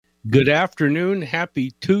Good afternoon.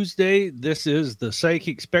 Happy Tuesday. This is the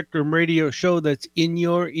Psychic Spectrum radio show that's in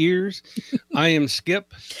your ears. I am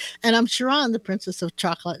Skip. And I'm Sha'ron, the princess of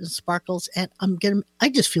chocolate and sparkles. And I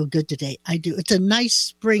just feel good today. I do. It's a nice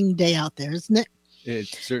spring day out there, isn't it? It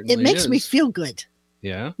certainly It makes is. me feel good.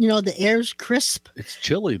 Yeah. You know, the air's crisp. It's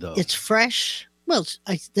chilly, though. It's fresh. Well,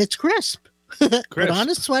 it's crisp. Put on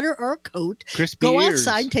a sweater or a coat. Crispy Go ears.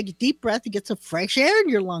 outside and take a deep breath and get some fresh air in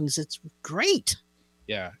your lungs. It's great.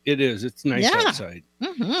 Yeah, it is. It's nice outside.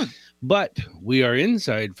 Mm-hmm. But we are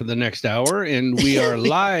inside for the next hour, and we are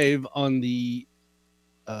live on the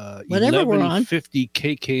Whatever we're on. 1150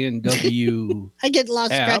 KKNW I get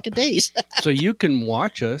lost app. track of days. So you can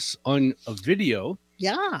watch us on a video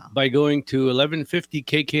Yeah. by going to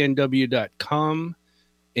 1150kknw.com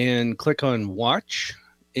and click on watch.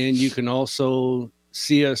 And you can also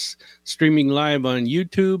see us streaming live on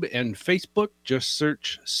YouTube and Facebook. Just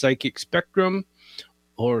search Psychic Spectrum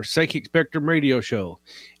or Psychic Spectrum Radio Show.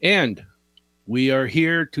 And we are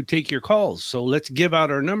here to take your calls. So let's give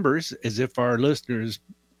out our numbers as if our listeners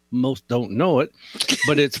most don't know it.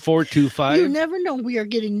 But it's 425. You never know. We are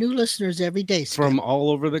getting new listeners every day. Skip. From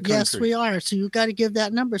all over the country. Yes, we are. So you got to give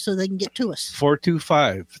that number so they can get to us.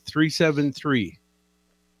 425-373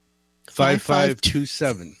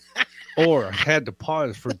 5527. Or I had to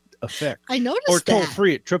pause for effect. I noticed Or toll that.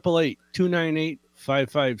 free at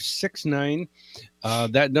 888-298-5569.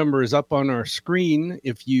 That number is up on our screen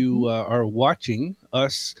if you are watching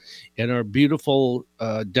us in our beautiful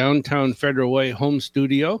downtown Federal Way home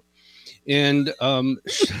studio. And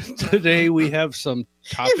today we have some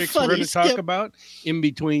topics we're going to talk about in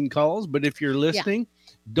between calls. But if you're listening,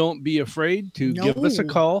 don't be afraid to give us a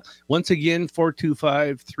call. Once again,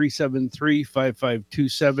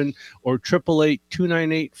 425-373-5527 or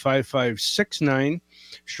 888-298-5569.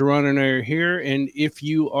 Sha'ron and I are here. And if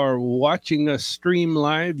you are watching us stream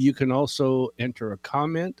live, you can also enter a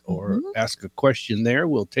comment or ask a question there.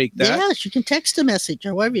 We'll take that. Yes, you can text a message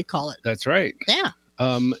or whatever you call it. That's right. Yeah.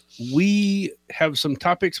 We have some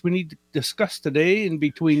topics we need to discuss today in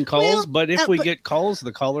between calls, but if we get calls,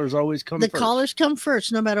 the callers always come first. The callers come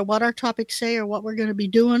first, no matter what our topics say or what we're going to be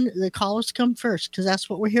doing. The callers come first because that's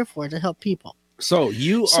what we're here for, to help people. So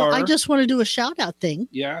I just want to do a shout out thing.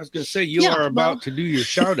 Yeah, I was going to say you are about to do your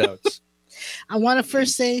shout outs. I want to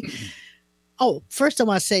first say, I want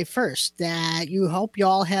to say that you hope you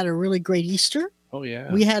all had a really great Easter. Oh,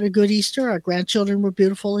 yeah. We had a good Easter. Our grandchildren were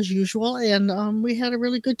beautiful as usual. And we had a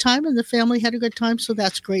really good time and the family had a good time. So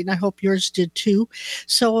that's great. And I hope yours did too.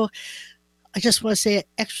 So I just want to say an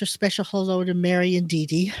extra special hello to Mary and Dee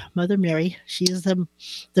Dee, Mother Mary. She is the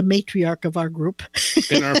matriarch of our group.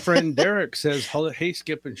 And our friend Derek says, hey,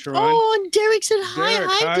 Skip and Sha'ron. Oh, and Derek said,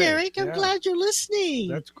 hi, Derek. I'm Yeah. glad you're listening.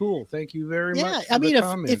 That's cool. Thank you very much. I mean,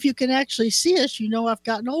 if you can actually see us, you know I've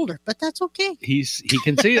gotten older, but that's okay. He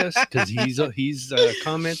can see us because he's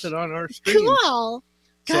commented on our stream. Cool.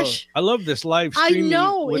 Gosh, so I love this live streaming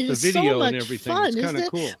with the video so much and everything. Fun, it's kind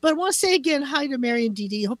of cool. But I want to say again, hi to Mary and Dee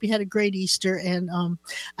Dee. Hope you had a great Easter. And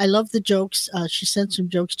I love the jokes. She sent some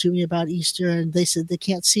jokes to me about Easter, and they said they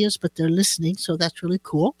can't see us, but they're listening. So that's really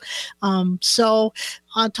cool. So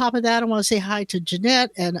on top of that, I want to say hi to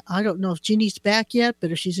Jeanette. And I don't know if Jeannie's back yet,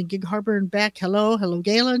 but if she's in Gig Harbor and back, hello,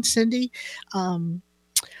 Galen, Cindy.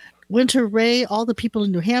 Winter Ray, all the people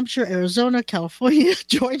in New Hampshire, Arizona, California,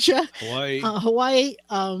 Georgia, Hawaii,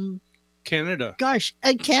 Canada. Gosh,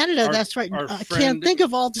 and Canada, that's right. I can't think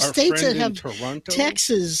of all the states that have Toronto.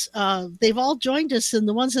 Texas. They've all joined us, and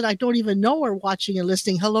the ones that I don't even know are watching and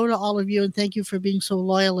listening. Hello to all of you, and thank you for being so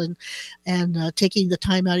loyal and taking the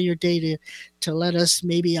time out of your day to let us,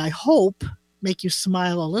 maybe, I hope, make you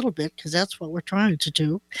smile a little bit, because that's what we're trying to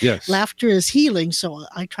do. Yes. Laughter is healing, so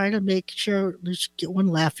I try to make sure at least get one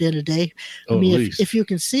laugh in a day. I mean, if you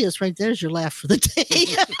can see us, right there's your laugh for the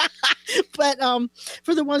day. But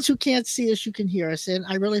for the ones who can't see us, you can hear us, and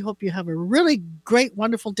I really hope you have a really great,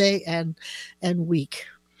 wonderful day and week.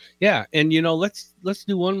 Yeah, and let's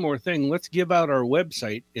do one more thing. Let's give out our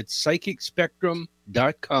website. It's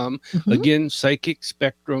psychicspectrum.com. Again,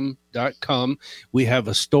 psychicspectrum.com. We have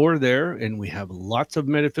a store there, and we have lots of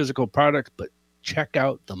metaphysical products, but check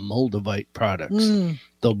out the Moldavite products.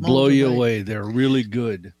 They'll blow you away. They're really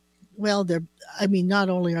good. Well, not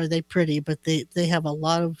only are they pretty, but they have a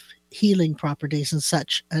lot of healing properties and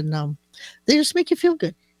such, and they just make you feel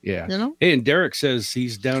good. Yeah. Hey, and Derek says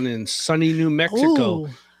he's down in sunny New Mexico. Ooh.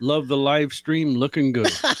 Love the live stream. Looking good.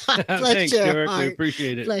 Thanks, Derek. Heart. We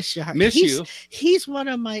appreciate it. Bless your heart. Miss you. He's one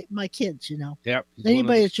of my kids, Yep.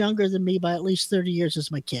 Anybody that's younger than me by at least 30 years is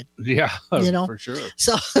my kid. Yeah, for sure.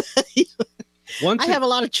 So I have a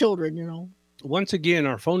lot of children, Once again,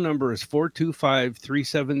 our phone number is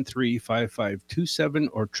 425-373-5527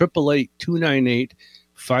 or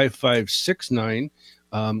 888-298-5569.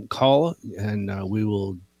 Call and we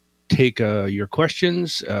will take your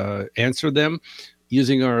questions, answer them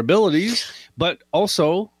using our abilities, but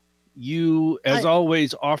also you, as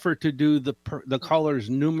always, offer to do the caller's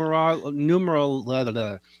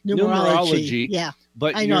numerology. Yeah,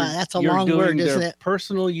 but I know that's a long doing word, their isn't it?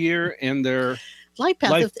 personal year and their life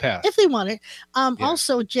path, if they want it. Yeah.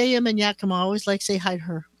 Also, JM and Yakima always like say hi to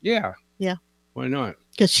her. Yeah. Yeah. Why not?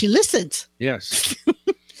 Because she listens. Yes.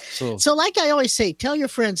 So like I always say, tell your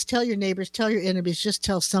friends, tell your neighbors, tell your enemies, just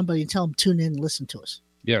tell somebody and tell them tune in and listen to us.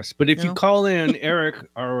 Yes, but if you call in, Eric,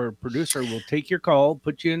 our producer, will take your call,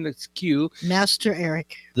 put you in the queue. Master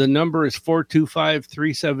Eric. The number is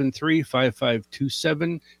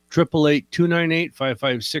 425-373-5527,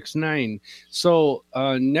 888-298-5569. So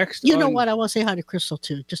next, you know what? I want to say hi to Crystal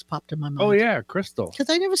too. Just popped in my mind. Oh yeah, Crystal.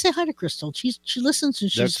 Because I never say hi to Crystal. She listens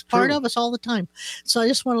and she's part of us all the time. So I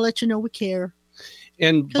just want to let you know we care.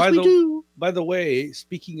 And by the way,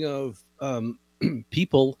 speaking of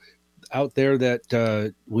people out there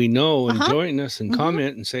that we know and join us and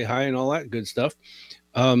comment and say hi and all that good stuff,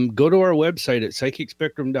 go to our website at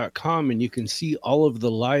psychicspectrum.com and you can see all of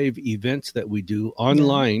the live events that we do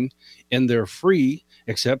online, and they're free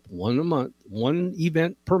except one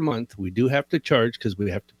event per month. We do have to charge because we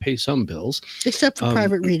have to pay some bills, except for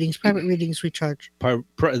private readings. Private readings we charge.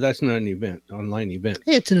 That's not an event, online event.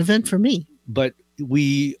 Hey, it's an event for me. But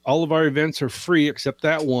all of our events are free except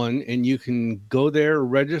that one, and you can go there,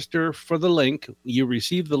 register for the link. You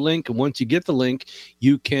receive the link, and once you get the link,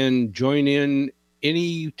 you can join in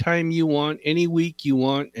any time you want, any week you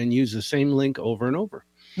want, and use the same link over and over.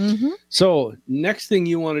 So next thing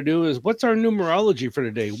you want to do is, what's our numerology for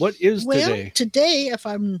today? What is today? Today, if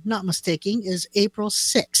I'm not mistaken, is April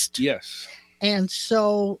 6th. Yes. And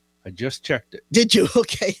so I just checked it. Did you?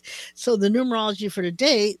 Okay. So the numerology for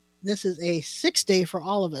today, this is a 6th day for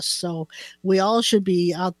all of us. So we all should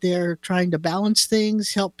be out there trying to balance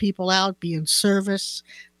things, help people out, be in service.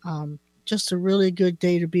 Just a really good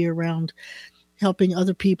day to be around, helping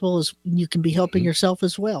other people as you can be helping yourself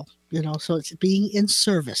as well. So it's being in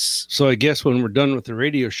service. So I guess when we're done with the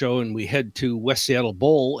radio show and we head to West Seattle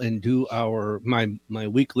Bowl and do my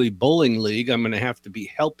weekly bowling league, I'm going to have to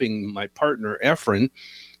be helping my partner Efren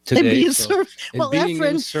today.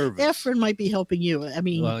 Efren might be helping you. I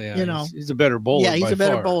mean, he's a better bowler. Yeah, he's a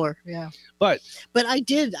better bowler. Yeah. But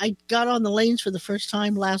I got on the lanes for the first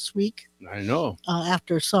time last week. I know.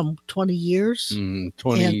 After some 20 years.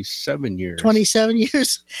 27 years. 27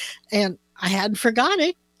 years. And I hadn't forgot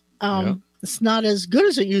it. It's not as good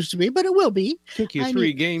as it used to be, but it will be. Took you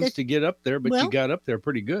three games to get up there, but you got up there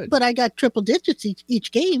pretty good. But I got triple digits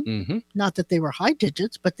each game. Not that they were high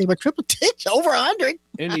digits, but they were triple digits, over 100.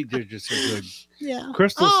 Any digits are good. Yeah.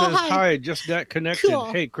 Crystal says, hi, just got connected. Cool.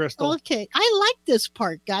 Hey, Crystal. Okay. I like this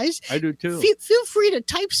part, guys. I do too. Feel free to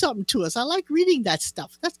type something to us. I like reading that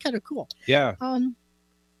stuff. That's kind of cool. Yeah.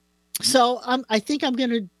 So I think I'm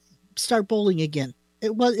going to start bowling again.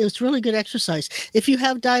 It was really good exercise. If you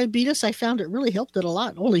have diabetes, I found it really helped it a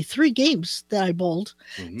lot. Only 3 games that I bowled,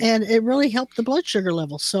 and it really helped the blood sugar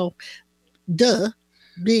level. So,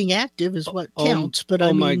 being active is what counts.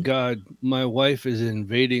 But my God, my wife is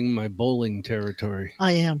invading my bowling territory.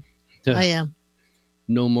 I am.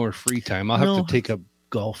 No more free time. I'll have to take up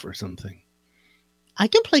golf or something. I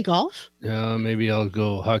can play golf. Maybe I'll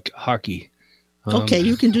go hockey. Okay,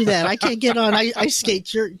 you can do that. I can't get on ice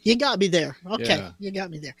skates. You got me there. Okay, you got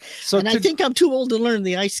me there. So I think I'm too old to learn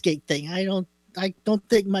the ice skate thing. I don't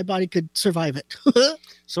think my body could survive it.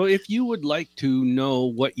 So if you would like to know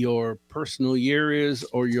what your personal year is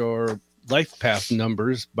or your life path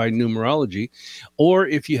numbers by numerology, or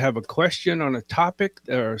if you have a question on a topic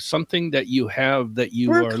or something that you have that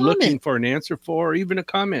you are looking for an answer for, or even a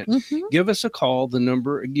comment, give us a call. The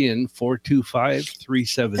number again,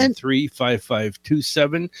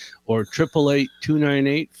 425-373-5527 or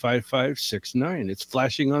 888-298-5569. It's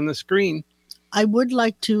flashing on the screen. I would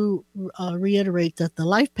like to reiterate that the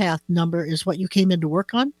life path number is what you came in to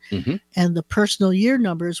work on, and the personal year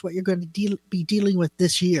number is what you're going to be dealing with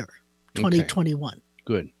this year. 2021. Okay.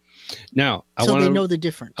 Good. Now, they know the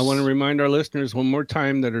difference. I want to remind our listeners one more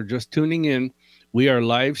time that are just tuning in. We are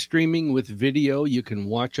live streaming with video. You can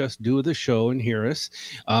watch us do the show and hear us.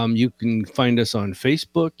 You can find us on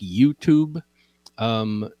Facebook, YouTube,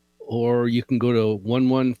 or you can go to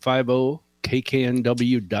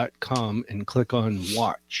 1150kknw.com and click on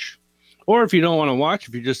watch. Or if you don't want to watch,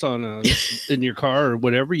 if you're just on in your car or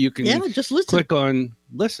whatever, you can just listen. Click on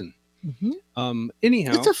listen.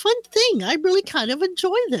 Anyhow, it's a fun thing. I really kind of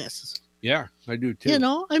enjoy this. Yeah, I do too. You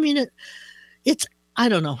know, I mean, it's, I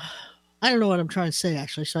don't know. I don't know what I'm trying to say,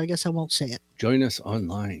 actually, so I guess I won't say it. Join us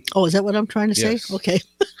online. Oh, is that what I'm trying to say? Yes. Okay.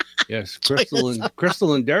 Yes,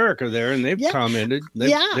 Crystal and Derek are there, and they've Yeah. commented.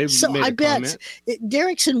 Yeah. They've So made I a bet comment.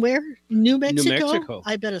 Derek's in where? New Mexico? New Mexico.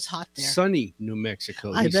 I bet it's hot there. Sunny New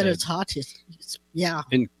Mexico. I bet said. it's hot. Yeah.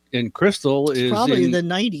 And Crystal is probably in the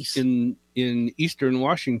 90s. In eastern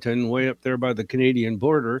Washington, way up there by the Canadian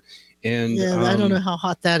border. And yeah, I don't know how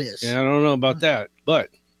hot that is. Yeah, I don't know about that, but.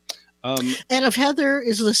 And if Heather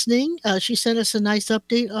is listening, she sent us a nice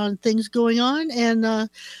update on things going on, and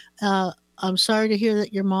I'm sorry to hear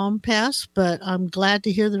that your mom passed, but I'm glad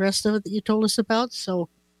to hear the rest of it that you told us about. So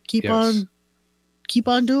keep on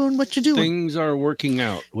doing what you're doing. Things are working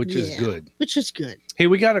out, which is good. Which is good. Hey,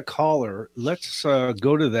 we got a caller. Let's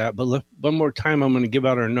go to that. But one more time, I'm going to give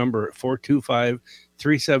out our number at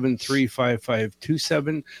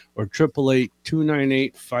 425-373-5527 or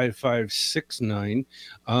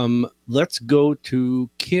 888-298-5569. Let's go to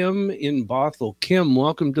Kim in Bothell. Kim,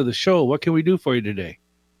 welcome to the show. What can we do for you today?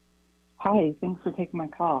 Hi, thanks for taking my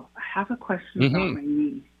call. I have a question about my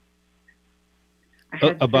knee.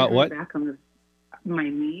 About what? Back on my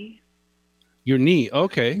knee. Your knee,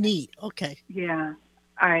 okay. Knee, okay. Yeah,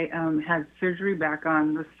 I had surgery back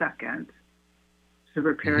on the 2nd to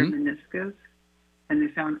repair meniscus, and they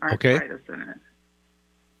found arthritis in it.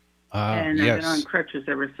 And I've been on crutches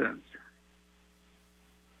ever since.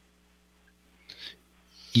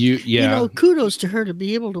 You know, kudos to her to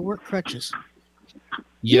be able to work crutches.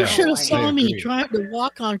 Yeah, you should have saw me trying to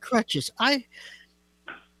walk on crutches. I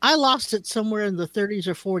lost it somewhere in the 30s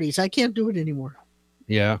or 40s. I can't do it anymore.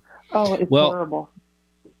 Yeah. Oh, it's horrible.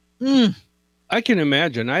 I can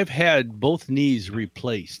imagine. I've had both knees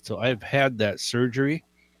replaced, so I've had that surgery,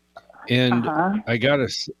 and I gotta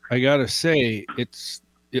say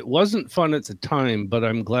it wasn't fun at the time, but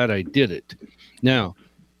I'm glad I did it. Now,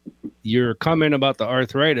 your comment about the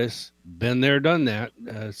arthritis, been there, done that.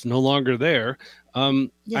 It's no longer there.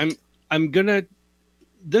 I'm gonna.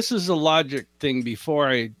 This is a logic thing before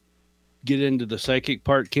I get into the psychic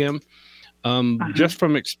part, Kim. Just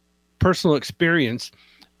from personal experience,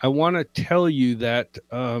 I want to tell you that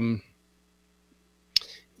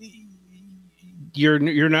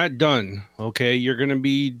you're not done. Okay, you're going to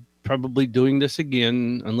be probably doing this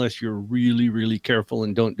again unless you're really, really careful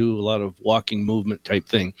and don't do a lot of walking movement type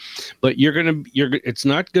thing. But it's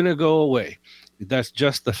not going to go away. That's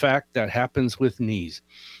just the fact that happens with knees.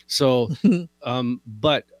 So,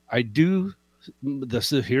 but I do.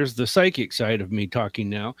 Here's the psychic side of me talking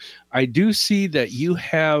now. I do see that you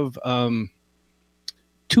have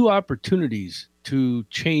two opportunities to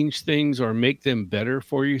change things or make them better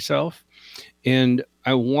for yourself. And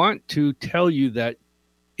I want to tell you that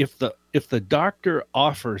if the doctor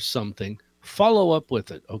offers something, follow up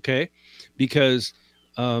with it, okay? Because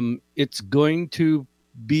it's going to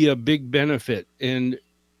be a big benefit. And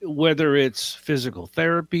whether it's physical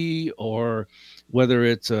therapy or whether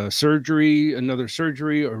it's a surgery, another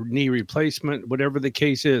surgery or knee replacement, whatever the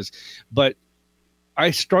case is. But I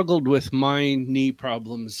struggled with my knee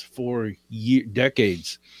problems for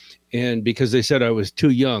decades. And because they said I was too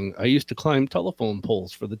young, I used to climb telephone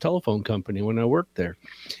poles for the telephone company when I worked there.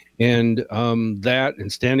 And that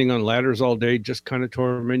and standing on ladders all day just kind of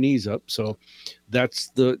tore my knees up. So that's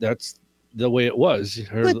the way it was.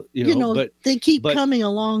 But they keep coming a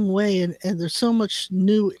long way, and there's so much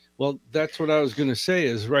new. Well, that's what I was going to say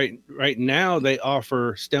is right now they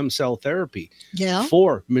offer stem cell therapy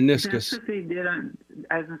for meniscus. That's what they did I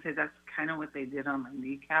was going to say that's kind of what they did on my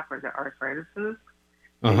kneecap or the arthritis. They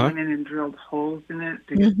went in and drilled holes in it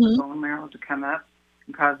to get the bone marrow to come up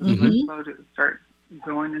and cause the blood flow to start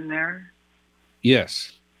going in there.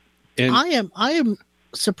 Yes. And I am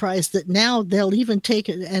surprised that now they'll even take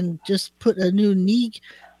it and just put a new knee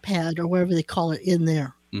pad or whatever they call it in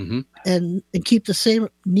there. And keep the same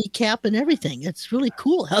kneecap and everything. It's really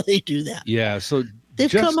cool how they do that. Yeah, so they've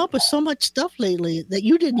come up with so much stuff lately that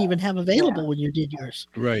you didn't even have available when you did yours.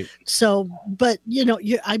 Right. So, but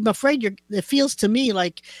I'm afraid it feels to me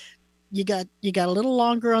like you got a little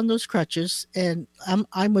longer on those crutches, and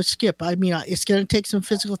I'm with Skip. I mean, it's going to take some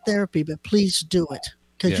physical therapy, but please do it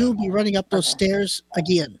because you'll be running up those stairs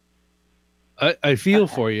again. I feel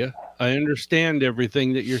for you. I understand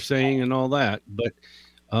everything that you're saying and all that, but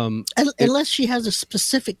unless she has a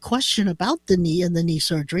specific question about the knee and the knee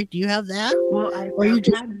surgery, do you have that? Well, I've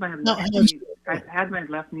had my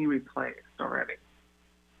left knee replaced already.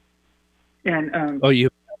 And you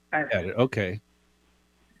had it, okay.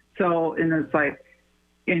 So, and it's like,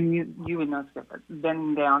 and you would know, but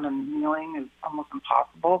bending down and kneeling is almost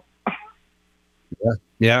impossible.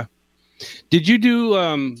 Yeah. Did you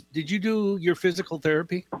do your physical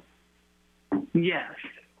therapy? Yes,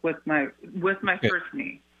 with my first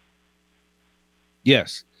knee.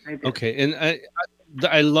 Yes. I did. Okay. And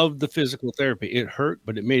I love the physical therapy. It hurt,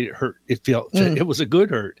 but it made it hurt. It was a good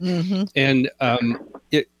hurt. Mm-hmm. And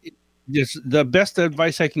it just the best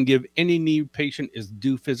advice I can give any knee patient is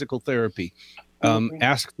do physical therapy.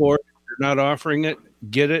 Ask for it. If you're not offering it,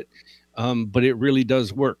 get it. But it really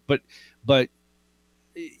does work. But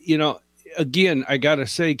again, I gotta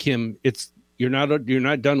say, Kim, you're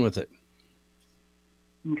not done with it.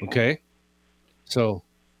 Okay. So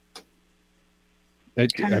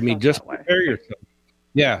just prepare yourself.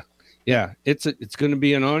 Yeah. It's going to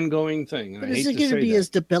be an ongoing thing. But is it going to be as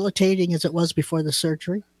debilitating as it was before the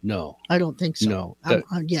surgery? No, I don't think so. No.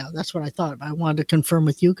 That's what I thought. I wanted to confirm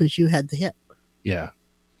with you because you had the hip. Yeah.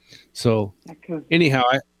 So anyhow,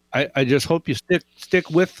 I just hope you stick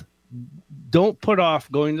with. Don't put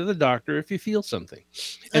off going to the doctor if you feel something.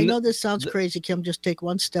 And I know this sounds crazy, Kim. Just take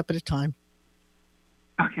one step at a time.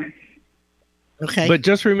 Okay. But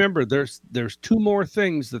just remember, there's two more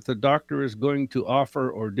things that the doctor is going to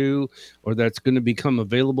offer or do, or that's going to become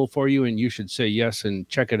available for you, and you should say yes and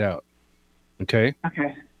check it out. Okay?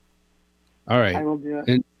 Okay. All right. I will do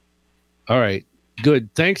it. All right.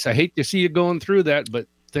 Good. Thanks. I hate to see you going through that, but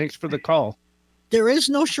thanks for the call. There is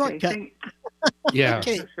no shortcut. Yeah.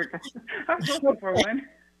 Okay. I'm looking for one.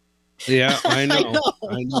 Yeah, I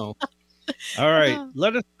know. All right.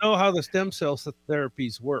 Let us know how the stem cell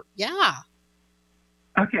therapies work. Yeah.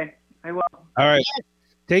 Okay, I will. All right.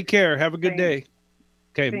 Take care. Have a good day.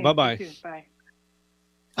 Okay, Thanks. bye-bye. Bye.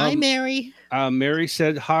 Hi, Mary. Mary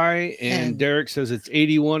said hi, and Derek says it's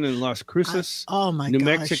 81 in Las Cruces, New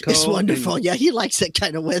Mexico. It's wonderful. Yeah, he likes that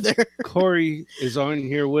kind of weather. Corey is on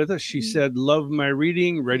here with us. She said, love my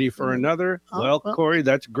reading, ready for another. Well, Corey,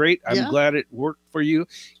 that's great. I'm glad it worked for you.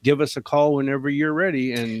 Give us a call whenever you're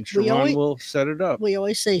ready, and Sha'ron will set it up. We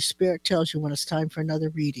always say Spirit tells you when it's time for another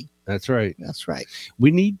reading. That's right. That's right.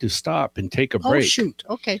 We need to stop and take a break. Oh, shoot.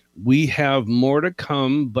 Okay. We have more to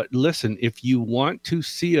come, but listen, if you want to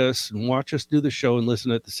see us and watch us do the show and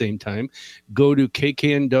listen at the same time, go to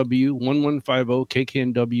KKNW1150,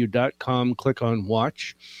 KKNW.com, click on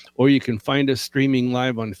watch, or you can find us streaming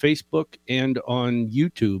live on Facebook and on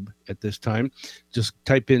YouTube at this time. Just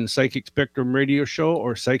type in Psychic Spectrum Radio Show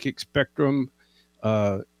or Psychic Spectrum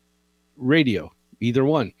Radio, either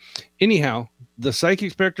one. Anyhow, the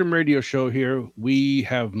Psychic Spectrum Radio Show here, we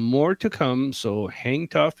have more to come, so hang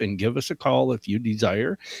tough and give us a call if you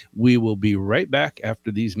desire. We will be right back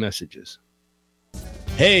after these messages.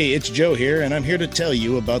 Hey, it's Joe here, and I'm here to tell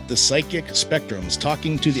you about the Psychic Spectrum's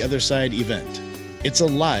Talking to the Other Side event. It's a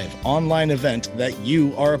live online event that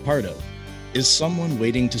you are a part of. Is someone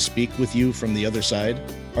waiting to speak with you from the other side?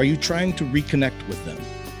 Are you trying to reconnect with them?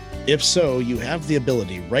 If so, you have the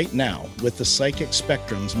ability right now with the Psychic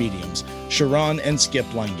Spectrum's mediums, Sha'ron and Skip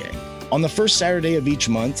Lange. On the first Saturday of each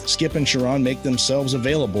month, Skip and Sha'ron make themselves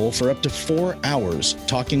available for up to 4 hours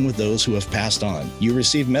talking with those who have passed on. You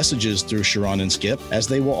receive messages through Sha'ron and Skip, as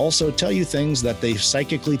they will also tell you things that they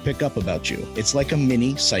psychically pick up about you. It's like a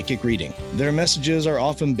mini psychic reading. Their messages are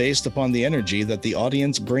often based upon the energy that the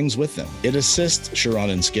audience brings with them. It assists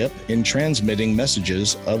Sha'ron and Skip in transmitting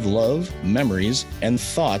messages of love, memories, and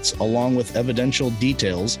thoughts along with evidential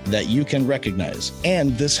details that you can recognize.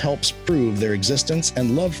 And this helps prove their existence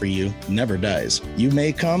and love for you never dies. You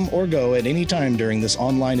may come or go at any time during this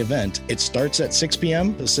online event. It starts at 6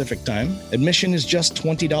 p.m. Pacific time. Admission is just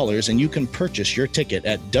 $20, and you can purchase your ticket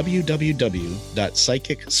at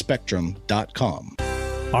www.psychicspectrum.com.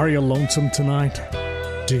 Are you lonesome tonight?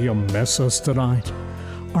 Do you miss us tonight?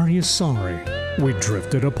 Are you sorry we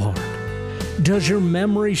drifted apart? Does your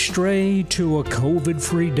memory stray to a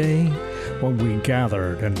COVID-free day when we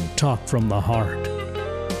gathered and talked from the heart?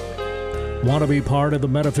 Want to be part of the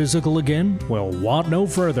metaphysical again? Well, want no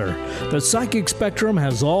further. The Psychic Spectrum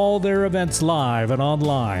has all their events live and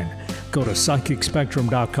online. Go to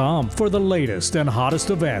psychicspectrum.com for the latest and hottest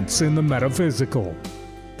events in the metaphysical.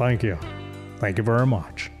 Thank you. Thank you very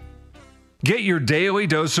much. Get your daily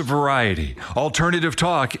dose of variety. Alternative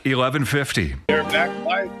Talk 1150. We're back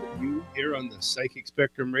live with you here on the Psychic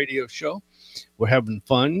Spectrum Radio Show. We're having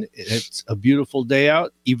fun. It's a beautiful day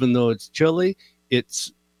out, even though it's chilly.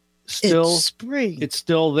 It's spring. It's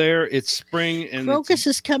still there. It's spring, and crocus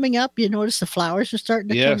is coming up. You notice the flowers are starting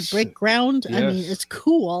to break ground. Yes. I mean, it's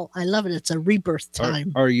cool. I love it. It's a rebirth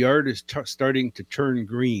time. Our yard is starting to turn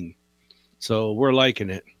green, so we're liking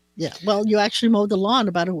it. Yeah. Well, you actually mowed the lawn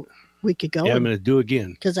about a week ago. Yeah, I'm going to do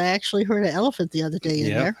again because I actually heard an elephant the other day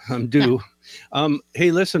in there. I'm due.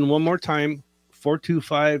 Hey, listen, one more time.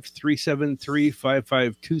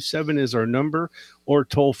 425-373-5527 is our number, or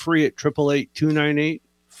toll free at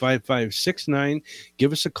 888-298-5569.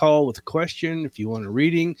 Give us a call with a question if you want a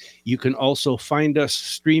reading. You can also find us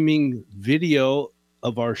streaming video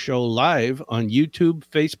of our show live on YouTube,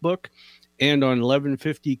 Facebook, and on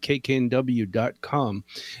 1150kknw.com.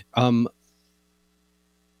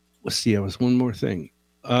 Let's see, there was one more thing.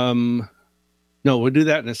 No, we'll do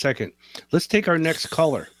that in a second. Let's take our next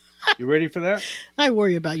caller. You ready for that? I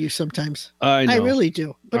worry about you sometimes. I know. I really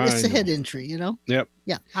do. But it's a head injury, you know? Yep.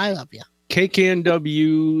 Yeah, I love you.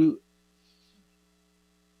 KKNW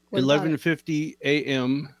 1150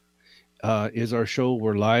 AM is our show.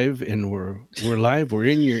 We're live, and we're live. We're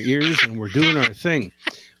in your ears, and we're doing our thing.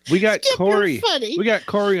 We got Corey. We got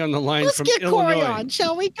Corey on the line from Illinois. Let's get Corey on,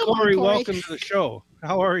 shall we? Come Corey, on, Corey, welcome to the show.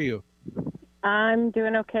 How are you? I'm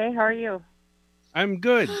doing okay. How are you? I'm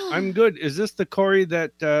good. I'm good. Is this the Corey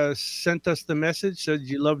that sent us the message, said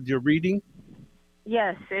you loved your reading?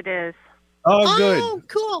 Yes, it is. Oh, good. Oh,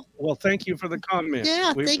 cool. Well, thank you for the comment.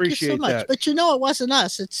 Yeah, we thank appreciate you so much. that. But you know, it wasn't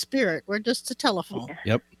us. It's Spirit. We're just a telephone.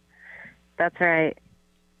 Yep. That's right.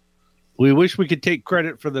 We wish we could take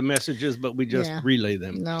credit for the messages, but we just relay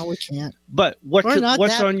them. No, we can't. But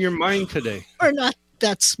what's on your mind today? We're not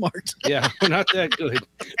that smart. Yeah, we're not that good.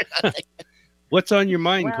 What's on your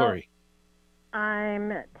mind, Corey?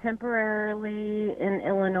 I'm temporarily in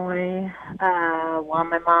Illinois while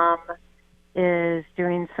my mom is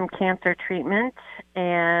doing some cancer treatment,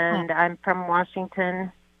 and I'm from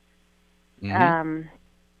Washington. Mm-hmm.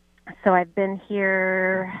 So I've been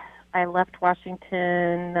here. I left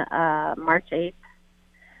Washington March 8th,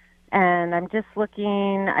 and I'm just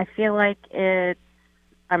looking. I feel like it's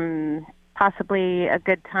possibly a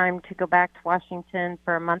good time to go back to Washington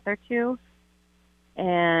for a month or two,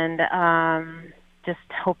 and just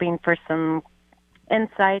hoping for some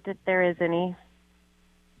insight if there is any.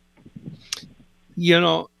 You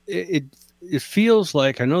know, it feels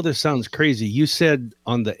like, I know this sounds crazy. You said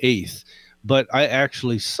on the 8th, but I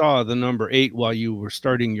actually saw the number 8 while you were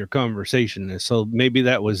starting your conversation. And so maybe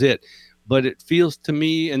that was it. But it feels to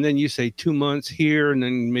me, and then you say 2 months here and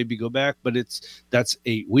then maybe go back, but that's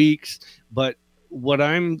 8 weeks. But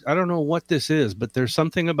I don't know what this is, but there's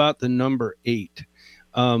something about the number 8.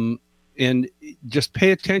 And just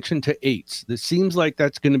pay attention to 8s. It seems like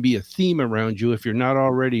that's going to be a theme around you if you're not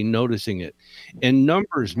already noticing it. And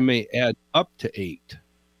numbers may add up to 8.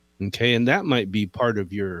 Okay. And that might be part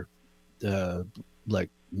of your,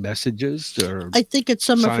 like, messages, or I think it's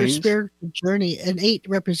some signs. of her spiritual journey, and 8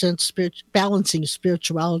 represents balancing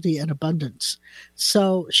spirituality and abundance.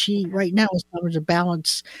 So she right now is trying to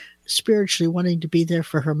balance spiritually, wanting to be there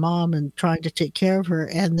for her mom and trying to take care of her,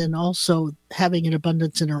 and then also having an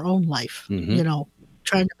abundance in her own life. Mm-hmm. You know,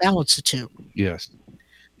 trying to balance the two. Yes.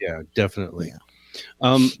 Yeah, definitely. Yeah.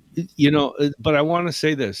 You know, but I want to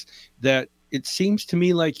say this, that it seems to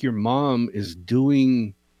me like your mom is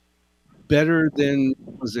doing better than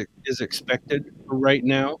is expected for right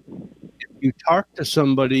now. If you talk to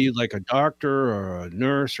somebody like a doctor or a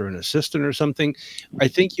nurse or an assistant or something, I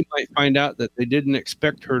think you might find out that they didn't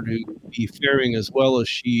expect her to be faring as well as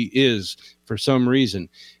she is for some reason.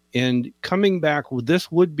 And coming back,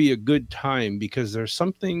 this would be a good time, because there's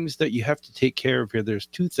some things that you have to take care of here. There's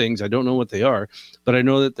 2 things. I don't know what they are, but I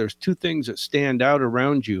know that there's 2 things that stand out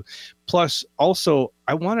around you. Plus, also,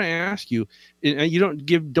 I want to ask you, and you don't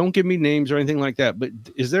give me names or anything like that, but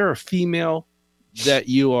is there a female that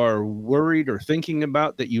you are worried or thinking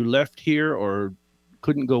about that you left here or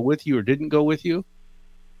couldn't go with you or didn't go with you?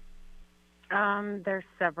 There's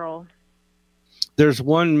several. There's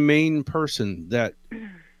one main person that,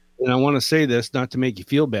 and I want to say this not to make you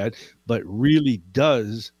feel bad, but really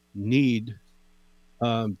does need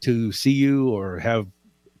to see you or have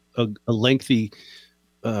a lengthy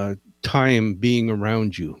time being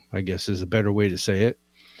around you, I guess is a better way to say it.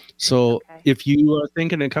 So if you are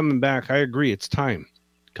thinking of coming back, I agree. It's time.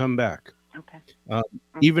 Come back. Okay.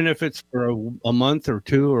 Even if it's for a month or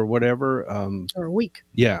 2 or whatever. Or a week.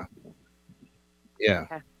 Yeah. Yeah.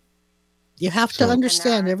 Okay. You have to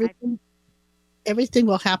understand everything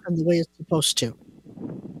will happen the way it's supposed to.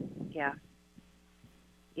 Yeah.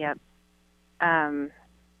 Yep.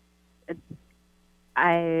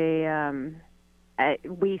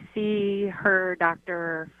 We see her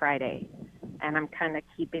doctor Friday, and I'm kind of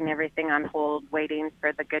keeping everything on hold, waiting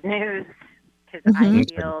for the good news, because I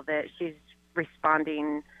feel that she's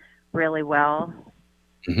responding really well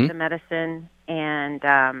to medicine, and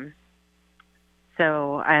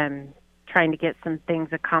so I'm trying to get some things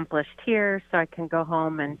accomplished here so I can go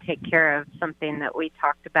home and take care of something that we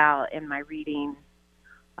talked about in my reading,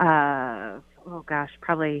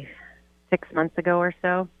 probably 6 months ago or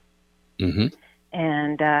so. Mm-hmm.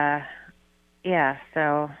 And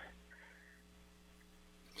so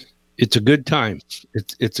it's a good time.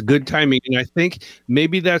 It's a good timing, and I think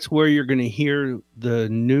maybe that's where you're going to hear the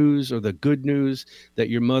news or the good news that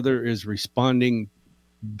your mother is responding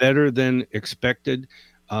better than expected.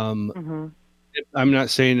 mm-hmm. I'm not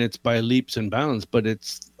saying it's by leaps and bounds, but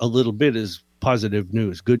it's a little bit is positive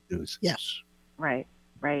news, good news. Yes. Right.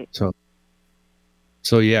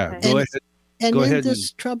 So yeah, Okay. go ahead. And Go in ahead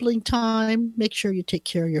this troubling time, make sure you take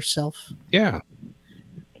care of yourself. Yeah.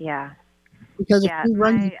 Yeah. Because if you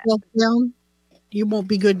run yourself down, you won't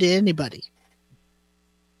be good to anybody.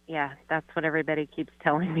 Yeah, that's what everybody keeps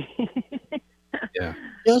telling me. Yeah.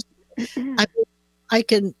 I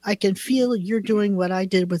can feel you're doing what I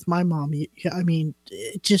did with my mom. I mean,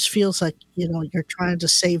 it just feels like, you're trying to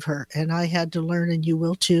save her. And I had to learn, and you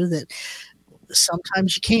will too, that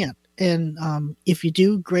sometimes you can't. And if you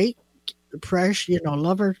do, great. Precious,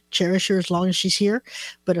 love her, cherish her as long as she's here.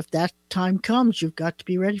 But if that time comes, you've got to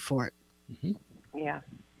be ready for it. Mm-hmm. Yeah.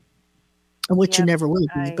 And which you never will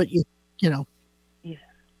be, but yeah.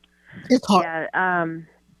 It's hard. Yeah.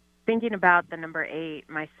 Thinking about the number 8,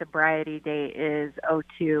 my sobriety date is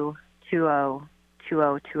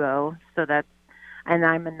 02/20/2020. So and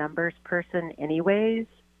I'm a numbers person anyways.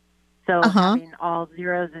 So having all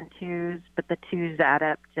 0s and 2s, but the 2s add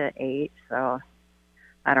up to 8. So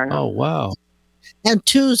I don't know. Oh, wow. And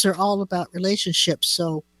 2s are all about relationships.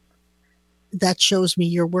 So that shows me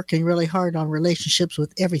you're working really hard on relationships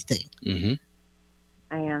with everything. Mm-hmm.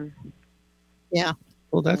 I am. Yeah.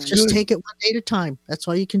 Well, that's just good. take it one day at a time. That's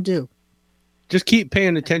all you can do. Just keep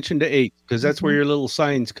paying attention to 8, because that's where your little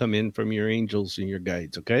signs come in from your angels and your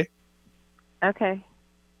guides. Okay. Okay.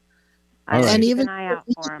 All right. And keep an eye out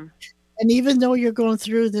for them. And even though you're going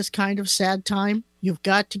through this kind of sad time, you've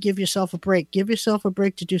got to give yourself a break. Give yourself a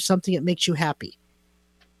break to do something that makes you happy.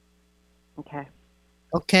 Okay.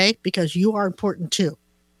 Okay? Because you are important too.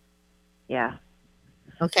 Yeah.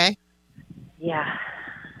 Okay? Yeah.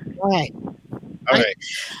 All right. All right.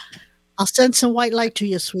 I'll send some white light to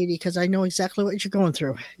you, sweetie, because I know exactly what you're going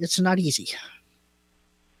through. It's not easy.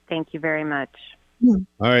 Thank you very much. All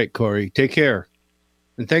right, Corey. Take care.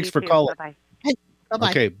 And thanks for calling. Bye-bye. Hey, bye-bye.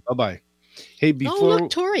 Okay, bye-bye. Hey, look,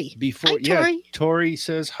 Tori. Hi, Tori. Tori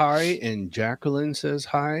says hi, and Jacqueline says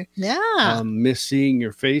hi. Yeah. Miss seeing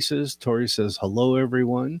your faces. Tori says hello,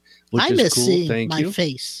 everyone, which is miss cool. seeing Thank my you.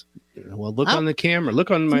 Face. Well, look on the camera. Look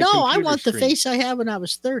on my No, I computer want the screen. face I had when I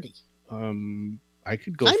was 30. I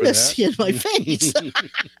could go I for miss that. seeing my face.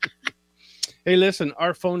 Hey, listen,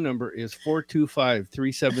 our phone number is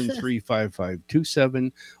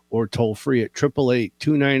 425-373-5527 or toll free at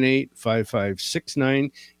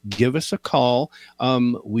 888-298-5569. Give us a call.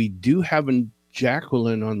 We do have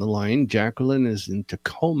Jacqueline on the line. Jacqueline is in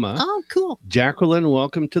Tacoma. Oh, cool. Jacqueline,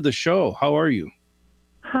 welcome to the show. How are you?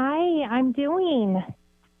 Hi, I'm doing.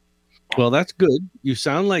 Well, that's good. You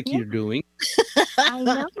sound like you're doing. I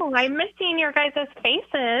know. I'm missing your guys'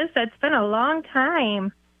 faces. It's been a long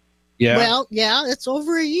time. Yeah. Well, yeah, it's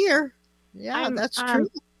over a year. Yeah, that's true.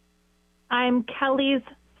 I'm Kelly's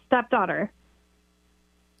stepdaughter.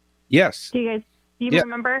 Yes. Do you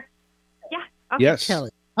remember? Yeah. Okay. Yes. Kelly.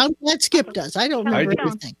 I'm glad Skip does. I don't remember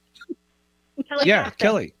everything. Kelly yeah,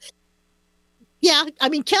 Kelly. Yeah, I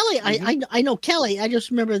mean, Kelly, I know Kelly. I just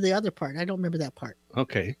remember the other part. I don't remember that part.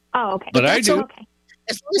 Okay. Oh, okay. But I do. Okay.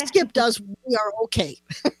 As long as Skip does, we are okay.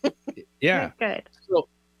 Yeah. Good.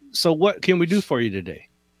 So what can we do for you today?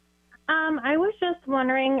 I was just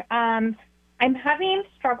wondering, I'm having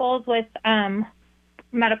struggles with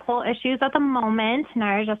medical issues at the moment, and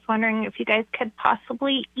I was just wondering if you guys could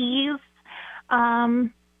possibly help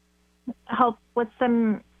with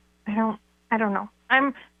some, I don't know.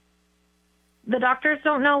 The doctors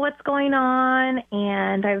don't know what's going on,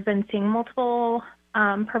 and I've been seeing multiple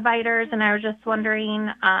providers, and I was just wondering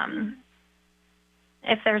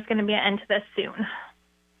if there's going to be an end to this soon.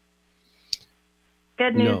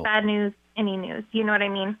 Good news, bad news, any news. You know what I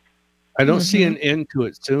mean? I don't see an end to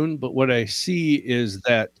it soon, but what I see is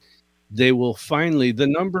that they will finally, the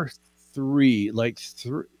number 3,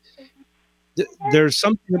 there's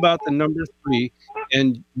something about the number 3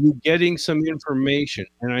 and you getting some information.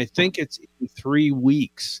 And I think it's in 3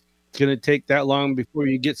 weeks. It's going to take that long before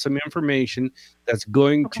you get some information that's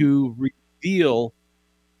going to reveal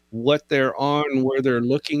what they're on, where they're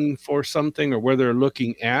looking for something or where they're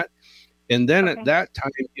looking at. And then at that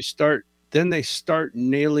time they start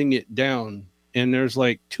nailing it down. And there's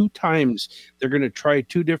like 2 times they're going to try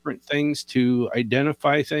 2 different things to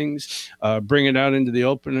identify things, bring it out into the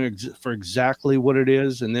open for exactly what it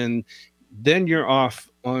is. And then then you're off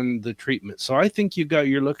on the treatment. So I think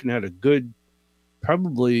you're looking at a good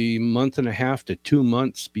probably month and a half to 2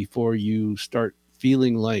 months before you start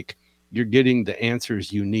feeling like you're getting the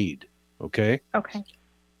answers you need. Okay. Okay.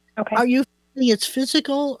 Are you feeling it's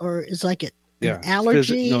physical, or is like an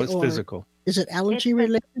allergy? It's physical. Is it allergy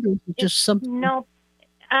related, or is it just something? No.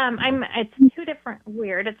 It's two different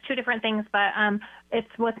things, but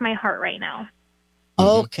it's with my heart right now.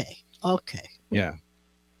 Okay. Yeah.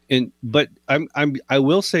 But I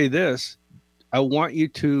will say this. I want you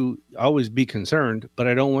to always be concerned, but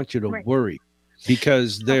I don't want you to worry,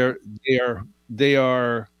 because they're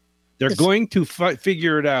going to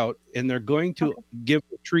figure it out, and they're going to give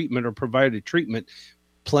a treatment or provide a treatment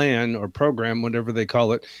plan or program, whatever they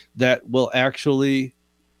call it, that will actually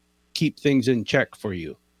keep things in check for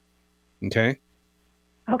you. Okay.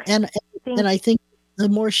 Okay. And I think the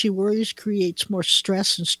more she worries creates more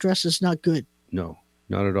stress, and stress is not good. No,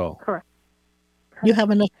 not at all. Correct. You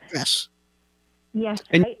have enough stress. Yes,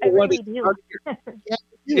 and I really do.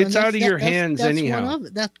 It's out of your hands anyhow. One of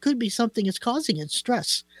it. That could be something that's causing it,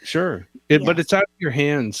 stress. Sure. But it's out of your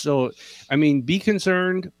hands. So, I mean, be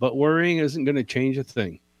concerned, but worrying isn't going to change a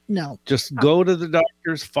thing. No. Just go to the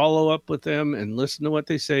doctors, follow up with them, and listen to what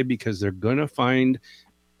they say, because they're going to find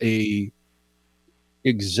a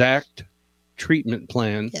exact treatment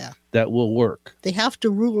plan that will work. They have to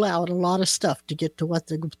rule out a lot of stuff to get to what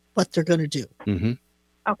they're going to do. Mm-hmm.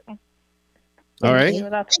 Okay. All right.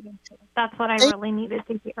 That's what I really needed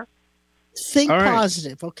to hear. Think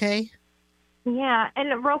positive, okay? Yeah,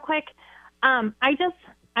 and real quick, I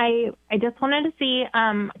just wanted to see.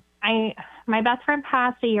 My best friend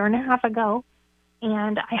passed a year and a half ago,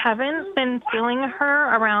 and I haven't been feeling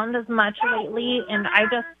her around as much lately. And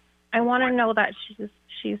I want to know that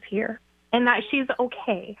she's here and that she's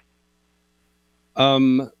okay.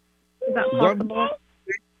 Is that possible?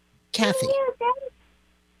 Kathy.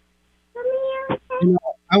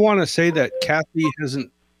 I want to say that Kathy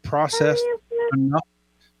hasn't processed enough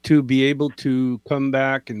to be able to come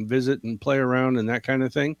back and visit and play around and that kind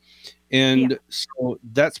of thing. And so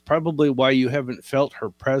that's probably why you haven't felt her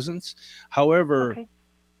presence. However,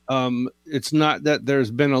 it's not that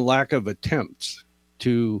there's been a lack of attempts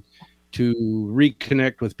to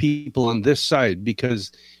reconnect with people on this side,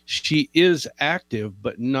 because she is active,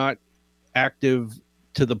 but not active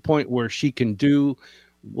to the point where she can do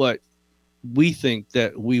what we think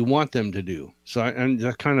that we want them to do. So and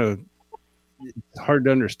that's kind of hard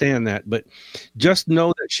to understand that, but just know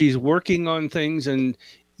that she's working on things, and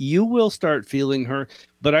you will start feeling her.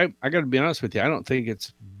 But I got to be honest with you, I don't think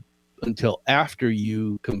it's until after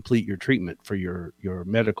you complete your treatment for your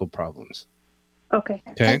medical problems. Okay.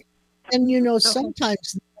 And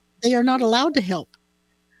sometimes they are not allowed to help.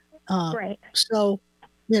 Right. So,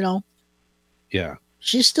 yeah,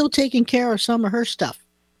 she's still taking care of some of her stuff.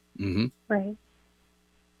 Mm-hmm. Right.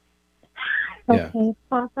 Yeah. Okay.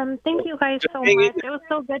 Awesome. Thank you guys so much. It was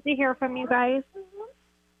so good to hear from you guys.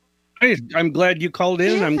 I'm glad you called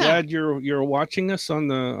in. Yeah. I'm glad you're watching us on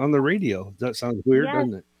the radio. That sounds weird,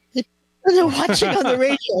 doesn't it? They're watching on the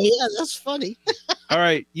radio. Yeah, that's funny. All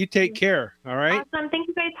right. You take care. All right. Awesome. Thank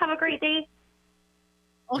you guys. Have a great day.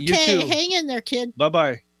 Okay. Hang in there, kid.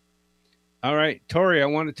 Bye-bye. All right. Tori, I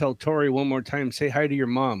want to tell Tori one more time, say hi to your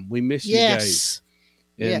mom. We miss you guys.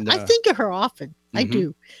 And, I think of her often. Mm-hmm. I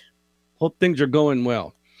do. Hope things are going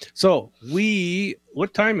well. So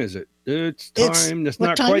what time is it? It's time. It's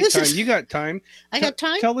not quite time. You got time. I got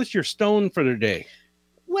time. Tell us your stone for the day.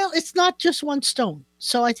 Well, it's not just one stone.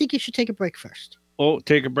 So I think you should take a break first. Oh,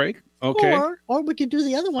 take a break? Okay. Or we could do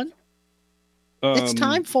the other one. It's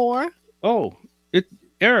time for...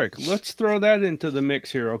 Eric, let's throw that into the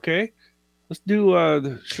mix here, okay? Let's do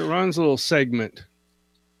Sha'ron's little segment.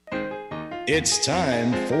 It's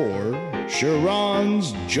time for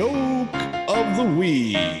Sha'ron's Joke of the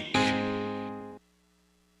Week.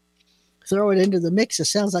 Throw it into the mix. It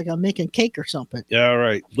sounds like I'm making cake or something. Yeah, all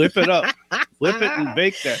right. Whip it up. Whip it and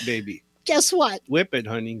bake that baby. Guess what? Whip it,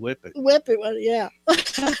 honey. Whip it. Whip it. Yeah.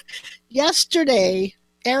 Yesterday,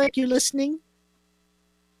 Eric, you listening?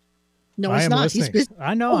 No, he's not. Listening. He's busy.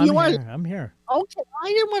 I know. I'm here. Okay. I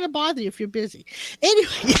didn't want to bother you if you're busy.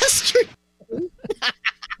 Anyway, yesterday,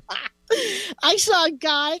 I saw a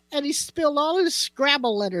guy and he spilled all his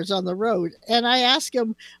Scrabble letters on the road. And I asked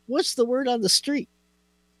him, what's the word on the street?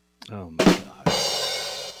 Oh, my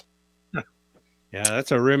God. Yeah,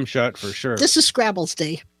 that's a rim shot for sure. This is Scrabble's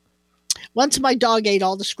day. Once my dog ate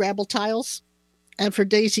all the Scrabble tiles, and for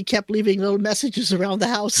days he kept leaving little messages around the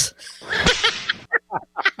house.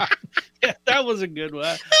 Yeah, that was a good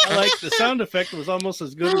one. I like the sound effect was almost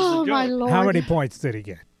as good as the joke. My Lord. How many points did he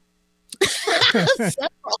get?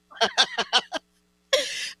 Several.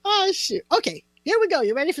 shoot. Okay, here we go.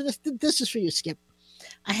 You ready for this? This is for you, Skip.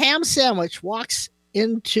 A ham sandwich walks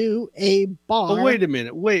into a bar. Oh, wait a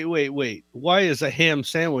minute. Wait. Why is a ham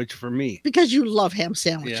sandwich for me? Because you love ham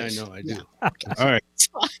sandwiches. Yeah, I know I do. Yeah. Okay. All right.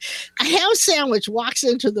 So, a ham sandwich walks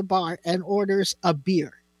into the bar and orders a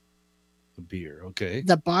beer. A beer, okay.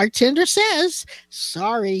 The bartender says,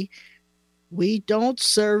 "Sorry, we don't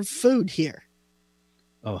serve food here."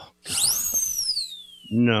 Oh, God.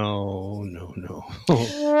 No.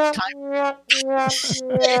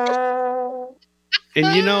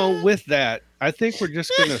 And with that, I think we're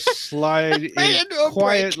just going to slide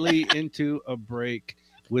quietly into a break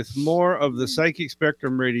with more of the Psychic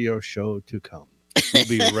Spectrum radio show to come. We'll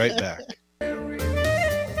be right back.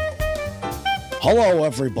 Hello,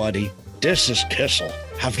 everybody. This is Kissel.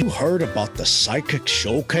 Have you heard about the Psychic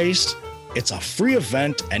Showcase? It's a free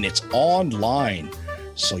event and it's online,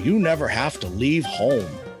 so you never have to leave home.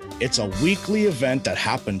 It's a weekly event that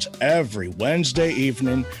happens every Wednesday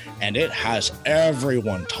evening, and it has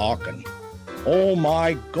everyone talking. Oh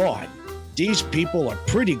my God, these people are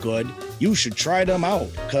pretty good. You should try them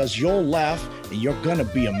out, because you'll laugh and you're going to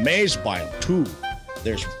be amazed by them too.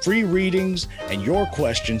 There's free readings and your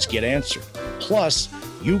questions get answered. Plus,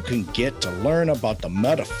 you can get to learn about the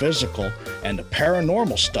metaphysical and the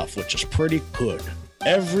paranormal stuff, which is pretty good.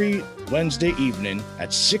 Every Wednesday evening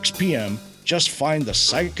at 6 p.m., just find the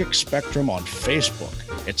Psychic Spectrum on Facebook.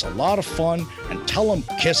 It's a lot of fun, and tell them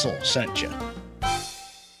Kissel sent you.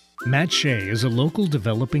 Matt Shea is a local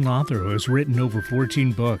developing author who has written over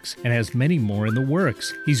 14 books and has many more in the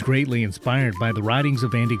works. He's greatly inspired by the writings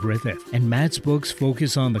of Andy Griffith, and Matt's books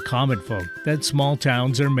focus on the common folk that small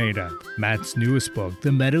towns are made of. Matt's newest book,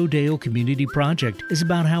 The Meadowdale Community Project, is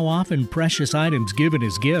about how often precious items given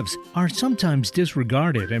as gifts are sometimes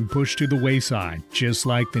disregarded and pushed to the wayside, just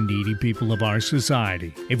like the needy people of our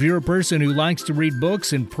society. If you're a person who likes to read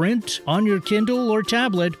books in print, on your Kindle or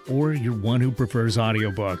tablet, or you're one who prefers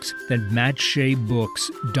audiobooks, then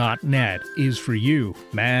MattSheaBooks.net is for you.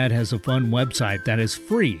 Matt has a fun website that is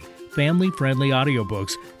free, family-friendly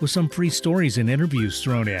audiobooks with some free stories and interviews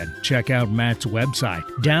thrown in. Check out Matt's website,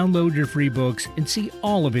 download your free books, and see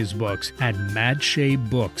all of his books at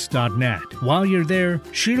MattSheaBooks.net. While you're there,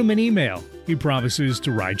 shoot him an email. He promises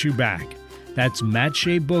to write you back. That's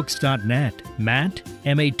MattSheaBooks.net. Matt,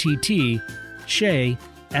 M-A-T-T, Shea,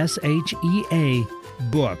 S-H-E-A,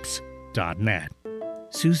 Books.net.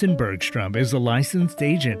 Susan Bergstrom is a licensed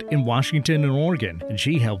agent in Washington and Oregon, and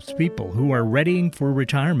she helps people who are readying for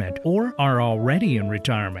retirement or are already in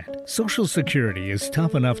retirement. Social Security is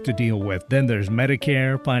tough enough to deal with. Then there's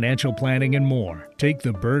Medicare, financial planning, and more. Take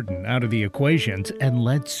the burden out of the equations and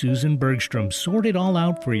let Susan Bergstrom sort it all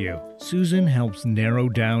out for you. Susan helps narrow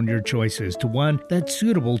down your choices to one that's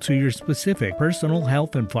suitable to your specific personal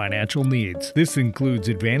health and financial needs. This includes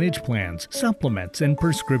Advantage plans, supplements, and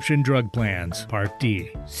prescription drug plans. Part D.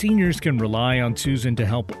 Seniors can rely on Susan to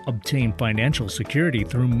help obtain financial security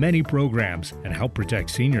through many programs and help protect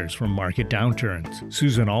seniors from market downturns.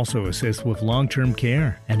 Susan also assists with long-term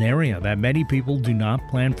care, an area that many people do not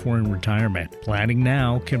plan for in retirement. Planning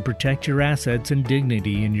now can protect your assets and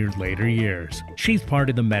dignity in your later years. She's part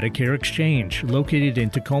of the Medicare Exchange, located in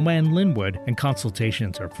Tacoma and Linwood, and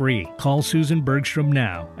consultations are free. Call Susan Bergstrom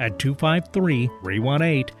now at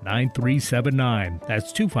 253-318-9379.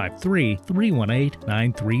 That's 253-318-9379,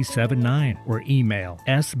 or email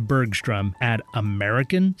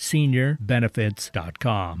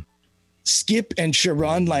sbergstrom@americanseniorbenefits.com. Skip and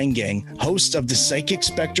Sha'ron Langang, hosts of the Psychic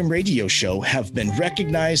Spectrum radio show, have been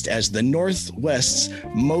recognized as the Northwest's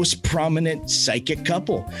most prominent psychic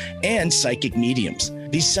couple and psychic mediums.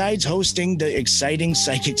 Besides hosting the exciting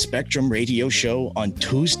Psychic Spectrum radio show on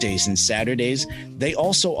Tuesdays and Saturdays, they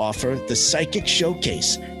also offer the Psychic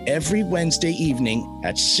Showcase every Wednesday evening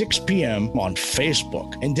at 6 p.m. on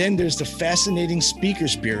Facebook. And then there's the Fascinating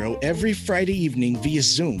Speakers Bureau every Friday evening via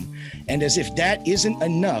Zoom. And as if that isn't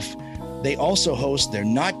enough, they also host their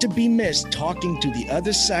not-to-be-missed Talking to the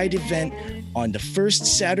Other Side event on the first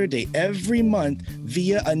Saturday every month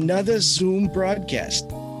via another Zoom broadcast.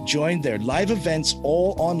 Join their live events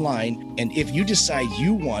all online, and if you decide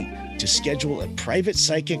you want to schedule a private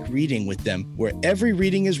psychic reading with them where every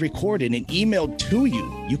reading is recorded and emailed to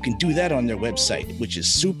you, you can do that on their website, which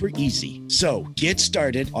is super easy. So get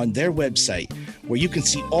started on their website where you can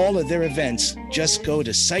see all of their events. Just go to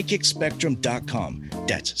psychicspectrum.com.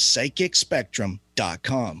 That's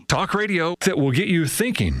psychicspectrum.com. Talk radio that will get you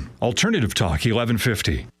thinking. Alternative Talk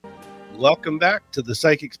 1150. Welcome back to the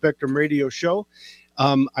Psychic Spectrum radio show.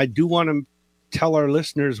 I do want to tell our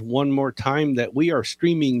listeners one more time that we are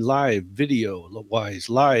streaming live, video-wise,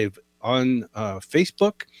 live on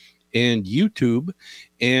Facebook and YouTube,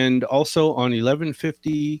 and also on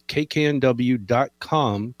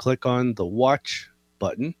 1150kknw.com. Click on the watch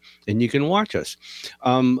button and you can watch us.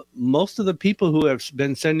 Most of the people who have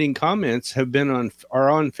been sending comments are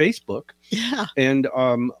on Facebook. Yeah. And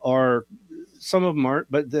some of them aren't,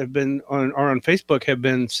 but they've been are on Facebook, have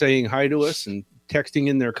been saying hi to us and texting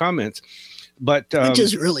in their comments. But which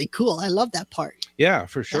is really cool. I love that part. Yeah,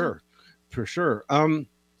 for sure. For sure.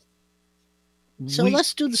 So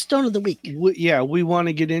let's do the stone of the week. We want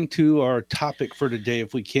to get into our topic for today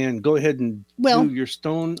if we can. Go ahead and do your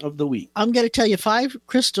stone of the week. I'm going to tell you 5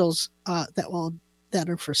 crystals that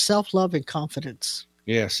are for self-love and confidence.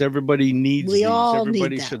 Yes, everybody needs these.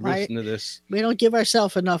 Everybody should listen to this. We don't give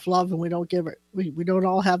ourselves enough love, and we don't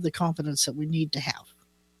all have the confidence that we need to have.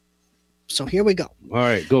 So here we go. All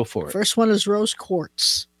right, go for it. First one is rose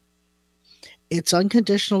quartz. It's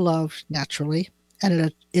unconditional love naturally.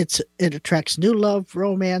 And it attracts new love,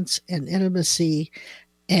 romance, and intimacy,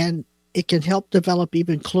 and it can help develop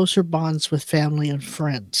even closer bonds with family and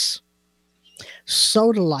friends.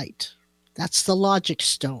 Sodalite, that's the logic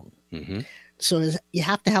stone. Mm-hmm. So you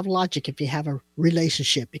have to have logic if you have a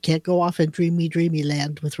relationship. You can't go off in dreamy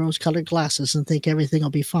land with rose-colored glasses and think everything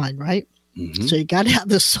will be fine, right? Mm-hmm. So you got to have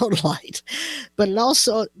the sodalite. But it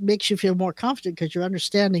also makes you feel more confident because you're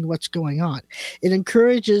understanding what's going on. It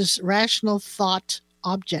encourages rational thought,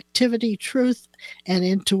 objectivity, truth, and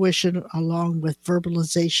intuition, along with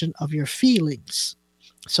verbalization of your feelings.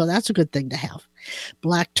 So that's a good thing to have.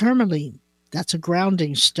 Black tourmaline, that's a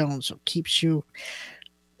grounding stone, so it keeps you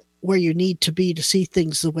where you need to be to see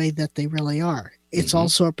things the way that they really are. It's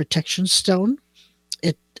also a protection stone.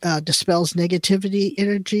 It dispels negativity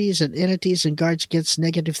energies and entities and guards against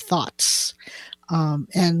negative thoughts,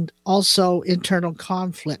 and also internal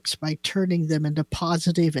conflicts by turning them into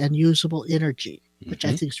positive and usable energy, which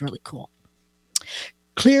I think is really cool.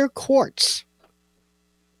 Clear quartz.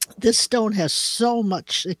 This stone has so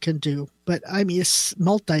much it can do, but I mean, it's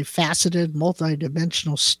multifaceted,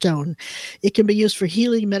 multidimensional stone. It can be used for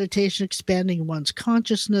healing, meditation, expanding one's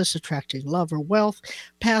consciousness, attracting love or wealth,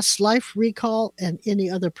 past life recall, and any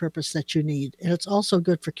other purpose that you need. And it's also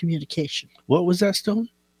good for communication. What was that stone?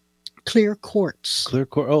 Clear quartz. Clear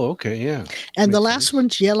quartz. Oh, okay, yeah. And the last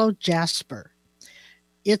one's yellow jasper.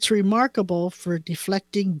 It's remarkable for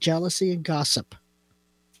deflecting jealousy and gossip.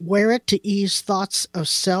 Wear it to ease thoughts of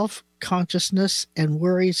self-consciousness and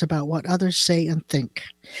worries about what others say and think.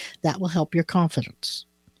 That will help your confidence.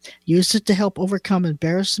 Use it to help overcome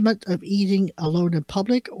embarrassment of eating alone in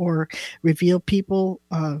public or reveal people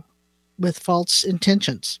with false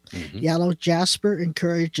intentions. Yellow jasper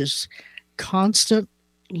encourages constant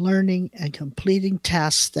learning and completing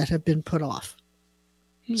tasks that have been put off.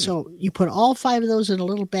 So you put all 5 of those in a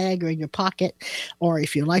little bag or in your pocket, or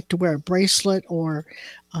if you like to wear a bracelet or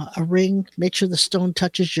a ring, make sure the stone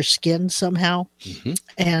touches your skin somehow.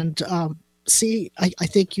 And I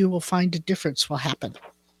think you will find a difference will happen.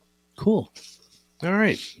 Cool. All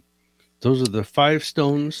right. Those are the 5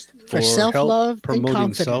 stones for self-love,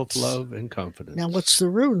 promoting self-love and confidence. Now, what's the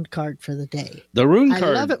rune card for the day? The rune card.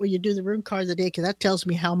 I love it when you do the rune card of the day because that tells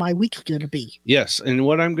me how my week's going to be. Yes, and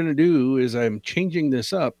what I'm going to do is I'm changing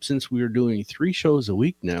this up since we are doing 3 shows a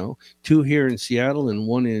week now, 2 here in Seattle and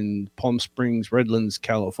 1 in Palm Springs, Redlands,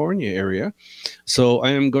 California area. So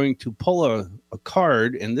I am going to pull a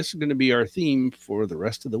card, and this is going to be our theme for the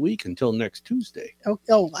rest of the week until next Tuesday.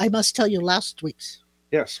 Oh, I must tell you last week's.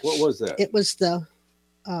 Yes, what was that? It was the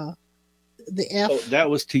F. Oh, that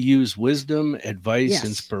was to use wisdom, advice,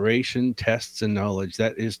 inspiration, tests, and knowledge.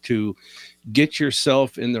 That is to get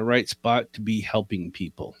yourself in the right spot to be helping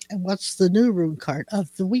people. And what's the new rune card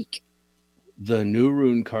of the week? The new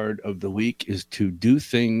rune card of the week is to do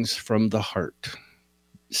things from the heart.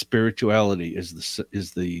 Spirituality is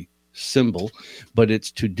the symbol, but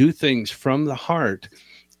it's to do things from the heart.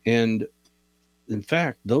 And in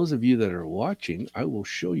fact, those of you that are watching, I will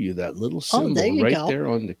show you that little symbol there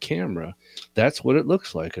on the camera. That's what it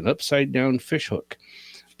looks like, an upside down fish hook.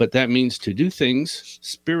 But that means to do things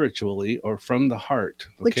spiritually or from the heart.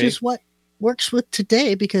 Okay? Which is what works with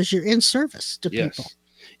today because you're in service to people.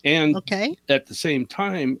 And at the same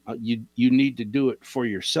time, you need to do it for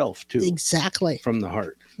yourself too. Exactly. From the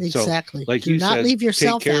heart. Exactly. So, like do you not said, leave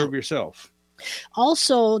yourself take care out. of yourself.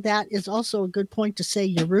 Also, that is also a good point to say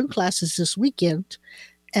your rune class is this weekend.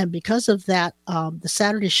 And because of that, the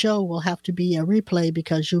Saturday show will have to be a replay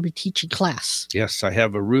because you'll be teaching class. Yes, I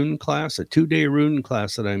have a rune class, a 2-day rune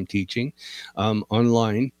class that I'm teaching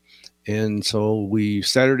online. And so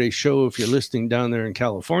Saturday show, if you're listening down there in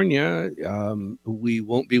California, we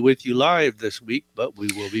won't be with you live this week, but we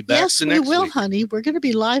will be back the next week. Yes, we will, honey. We're going to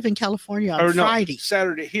be live in California on Friday.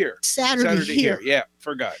 Saturday here. Saturday here. Yeah,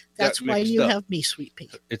 forgot. That's why you have me, Sweet Pea.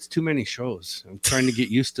 It's too many shows. I'm trying to get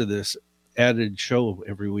used to this added show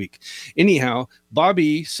every week. Anyhow,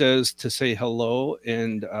 Bobby says to say hello,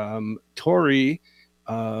 and Tori...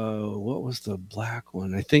 what was the black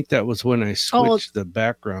one? I think that was when I switched the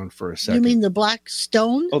background for a second. You mean the black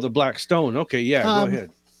stone? Oh, the black stone. Okay, yeah, go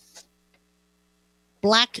ahead.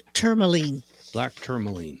 Black tourmaline. Black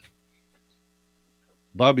tourmaline.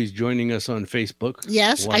 Bobby's joining us on Facebook.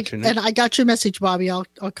 Yes, and I got your message, Bobby. I'll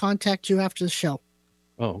contact you after the show.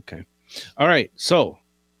 Oh, okay. All right. So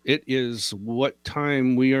it is what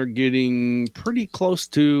time? We are getting pretty close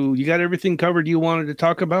to. You got everything covered you wanted to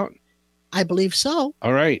talk about? I believe so.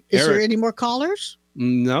 All right. Is there any more callers?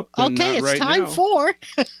 Nope. Okay, it's time for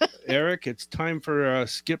Eric. It's time for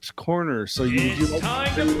Skip's Corner. So it's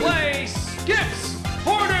time to play Skip's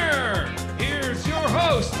Corner. Here's your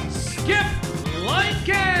host, Skip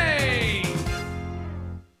Lightgate.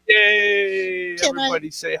 Yay!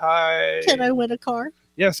 Everybody say hi. Can I win a car?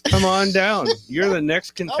 Yes, come on down. You're the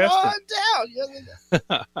next contestant. Come on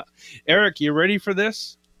down. Eric, you ready for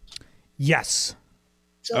this? Yes.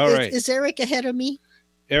 So all right. Is Eric ahead of me?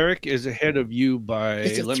 Eric is ahead of you by,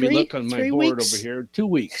 let me look on my board over here, 2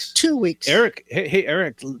 weeks. 2 weeks. Eric, hey,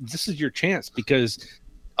 Eric, this is your chance because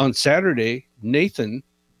on Saturday, Nathan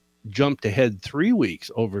jumped ahead 3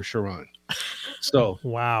 weeks over Sha'ron. So,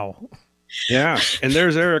 wow. Yeah. And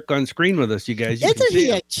there's Eric on screen with us, you guys. Isn't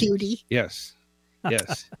he a cutie? Yes.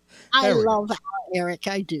 Yes. I love Eric.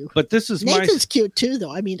 I do. But this is Nathan's cute too,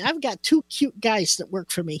 though. I mean, I've got 2 cute guys that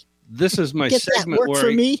work for me. This is my segment where work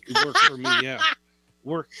for me. Yeah.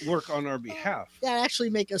 Work on our behalf. That actually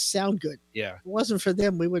make us sound good. Yeah. If it wasn't for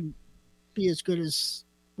them, we wouldn't be as good as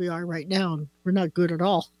we are right now. And we're not good at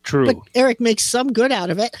all. True. But Eric makes some good out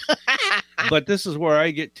of it. But this is where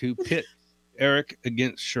I get to pit Eric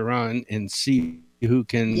against Sha'ron and see who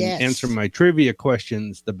can answer my trivia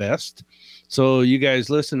questions the best. So you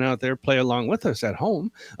guys listen out there, play along with us at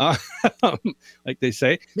home, like they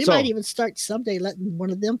say. We might even start someday letting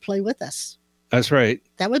one of them play with us. That's right.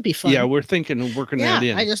 That would be fun. Yeah, we're thinking of working that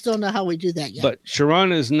in. I just don't know how we do that yet. But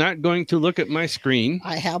Sha'ron is not going to look at my screen.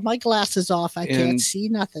 I have my glasses off. I can't see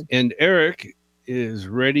nothing. And Eric is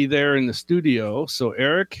ready there in the studio. So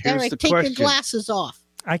Eric, here's the question. Take your glasses off.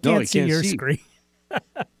 I can't see your screen.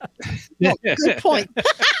 Well, good point.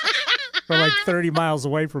 We're like 30 miles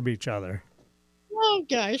away from each other. Oh,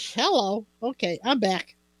 gosh. Hello. Okay, I'm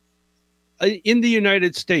back. In the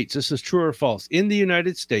United States, this is true or false. In the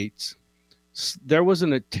United States, there was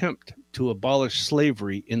an attempt to abolish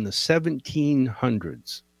slavery in the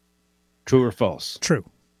 1700s. True or false? True.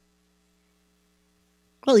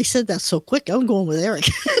 Well, he said that so quick. I'm going with Eric.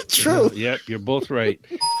 True. Yep, you're both right.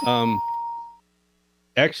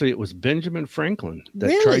 Actually, it was Benjamin Franklin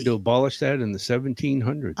that tried to abolish that in the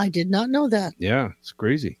 1700s. I did not know that. Yeah, it's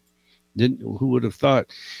crazy. Who would have thought?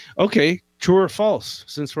 Okay, true or false?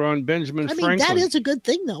 Since we're on Benjamin Franklin. That is a good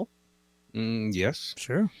thing, though. Yes.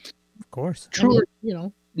 Sure. Of course. True.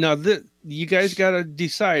 Now, you guys got to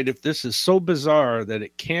decide if this is so bizarre that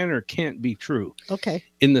it can or can't be true. Okay.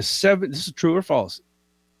 This is true or false.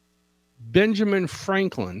 Benjamin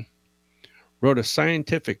Franklin wrote a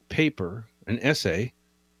scientific paper, an essay,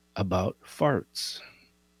 about farts.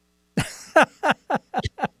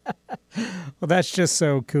 Well, that's just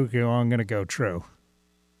so cuckoo. I'm going to go true.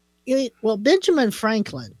 Well, Benjamin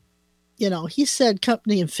Franklin, he said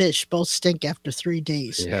company and fish both stink after 3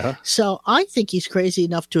 days. Yeah. So I think he's crazy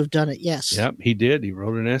enough to have done it. Yes. Yep, he did. He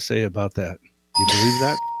wrote an essay about that. Do you believe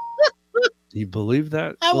that? You believe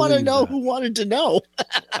that? I want to know who wanted to know.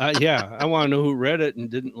 Yeah, I want to know who read it and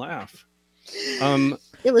didn't laugh.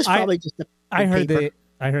 It was probably just a paper.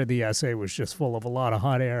 I heard the essay was just full of a lot of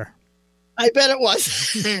hot air. I bet it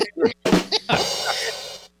was.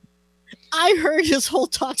 I heard his whole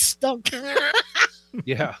talk stunk.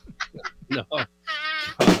 Yeah. No.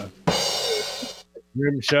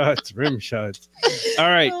 Rim shots. All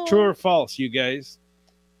right. True or false, you guys?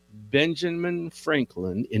 Benjamin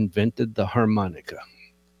Franklin invented the harmonica.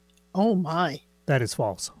 Oh, my. That is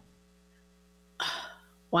false.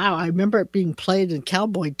 Wow, I remember it being played in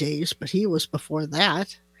cowboy days, but he was before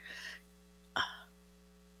that.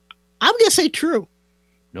 I'm going to say true.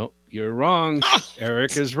 Nope, you're wrong.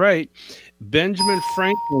 Eric is right. Benjamin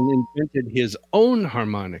Franklin invented his own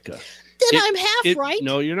harmonica. Then I'm half right.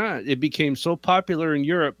 No, you're not. It became so popular in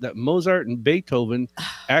Europe that Mozart and Beethoven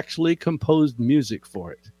actually composed music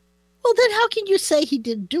for it. Well, then how can you say he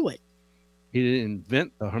didn't do it? He didn't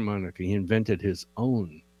invent the harmonica. He invented his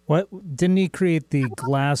own. What? Didn't he create the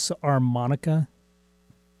glass harmonica?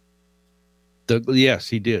 Yes,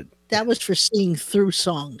 he did. That was for singing through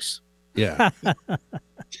songs. Yeah.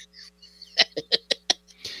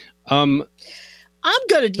 I'm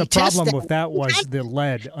going to detest the problem that. with that was the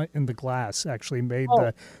lead in the glass actually made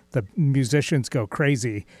the musicians go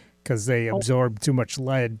crazy because they absorbed too much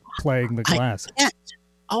lead playing the glass.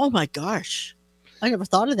 Oh my gosh. I never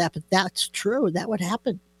thought of that, but that's true. That would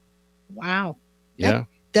happen. Wow. Yeah.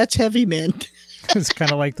 That's heavy, man. It's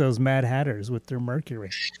kind of like those Mad Hatters with their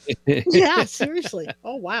mercury. Yeah, seriously.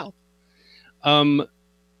 Oh, wow.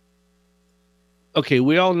 Okay,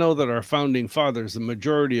 we all know that our founding fathers, the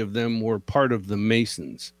majority of them were part of the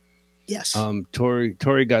Masons. Yes.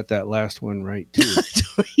 Tori got that last one right too.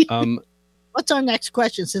 What's our next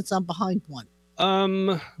question since I'm behind one?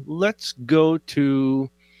 Let's go to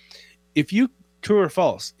true or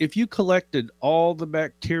false. If you collected all the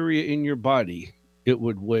bacteria in your body, it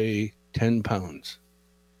would weigh 10 pounds.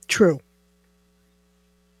 True.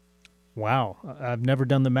 Wow, I've never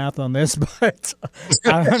done the math on this, but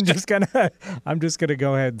I'm just gonna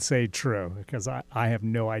go ahead and say true because I have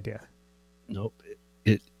no idea. Nope.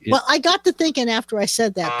 Well, I got to thinking after I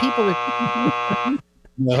said that people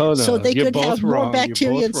no, so they could have more wrong.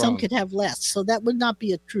 bacteria and some could have less. So that would not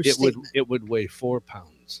be a true statement. It would weigh 4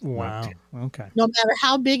 pounds. Wow. Okay. No matter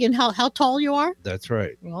how big and how tall you are. That's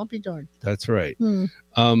right. Well, I'll be darned. That's right.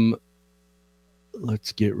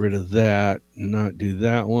 Let's get rid of that. Not do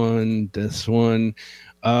that one. This one.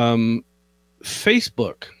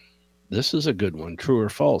 Facebook. This is a good one. True or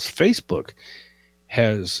false? Facebook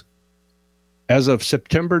has, as of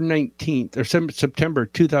September 19th or September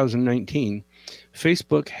 2019,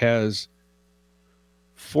 Facebook has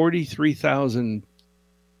 43,000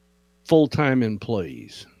 full-time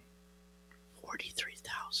employees.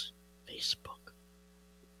 43,000. Facebook.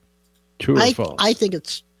 True or false? I think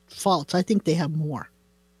it's false. I think they have more.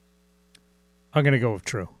 I'm going to go with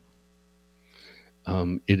true.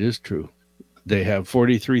 It is true. They have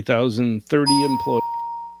 43,030 employees.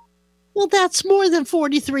 Well, that's more than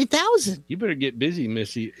 43,000. You better get busy,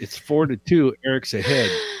 Missy. It's 4-2. Eric's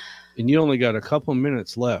ahead. And you only got a couple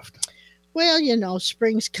minutes left. Well,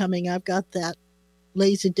 spring's coming. I've got that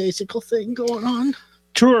lazy-daisical thing going on.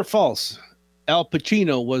 True or false? Al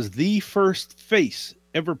Pacino was the first face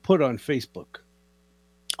ever put on Facebook.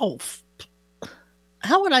 Oh,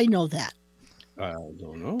 how would I know that? I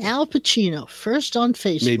don't know. Al Pacino, first on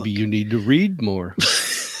Facebook. Maybe you need to read more.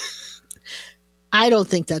 I don't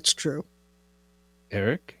think that's true.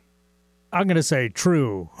 Eric? I'm going to say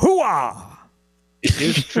true. Hooah! It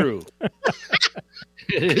is true.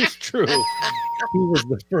 It is true. He was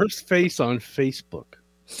the first face on Facebook.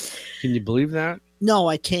 Can you believe that? No,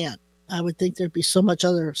 I can't. I would think there'd be so much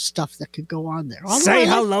other stuff that could go on there. Say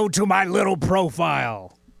hello to my little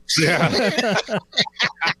profile. Yeah.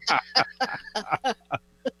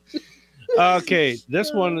 Okay,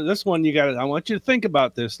 this one you got. I want you to think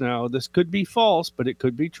about this now. This could be false, but it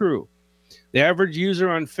could be true. The average user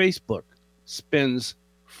on Facebook spends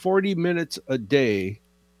 40 minutes a day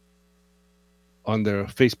on their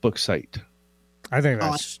Facebook site. I think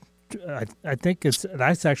that's. I think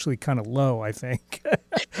that's actually kind of low. I think.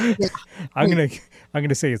 I'm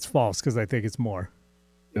gonna say it's false because I think it's more.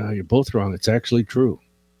 You're both wrong. It's actually true.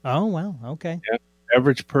 Oh well, okay. Yeah,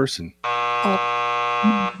 average person.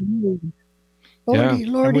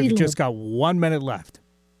 Lordy, we've just got 1 minute left.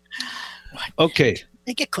 Okay.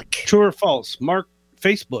 Make it quick. True or false?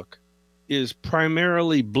 Facebook is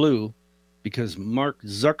primarily blue because Mark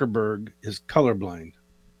Zuckerberg is colorblind.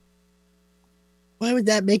 Why would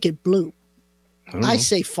that make it blue? I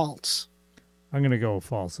say false. I'm going to go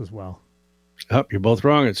false as well. Oh, you're both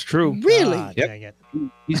wrong. It's true. Really? Yep. Dang it.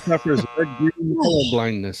 He suffers red-green color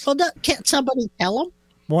blindness. Well, can't somebody tell him?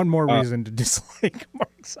 One more reason to dislike Mark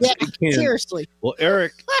Zuckerberg. Yeah, seriously. Well,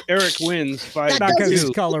 Eric wins 5-2. Not because he's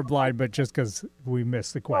colorblind, but just because we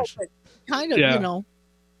missed the question. Kind of,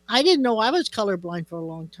 I didn't know I was colorblind for a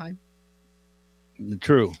long time.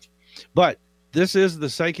 True. But this is the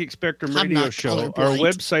Psychic Spectrum radio show. Our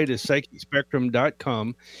website is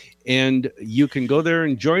psychicspectrum.com, and you can go there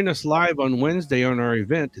and join us live on Wednesday on our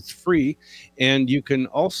event. It's free, and you can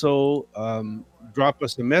also drop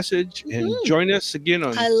us a message and join us again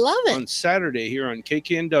on Saturday here on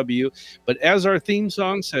KKNW. But as our theme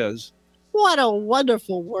song says, what a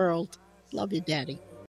wonderful world. Love you, Daddy.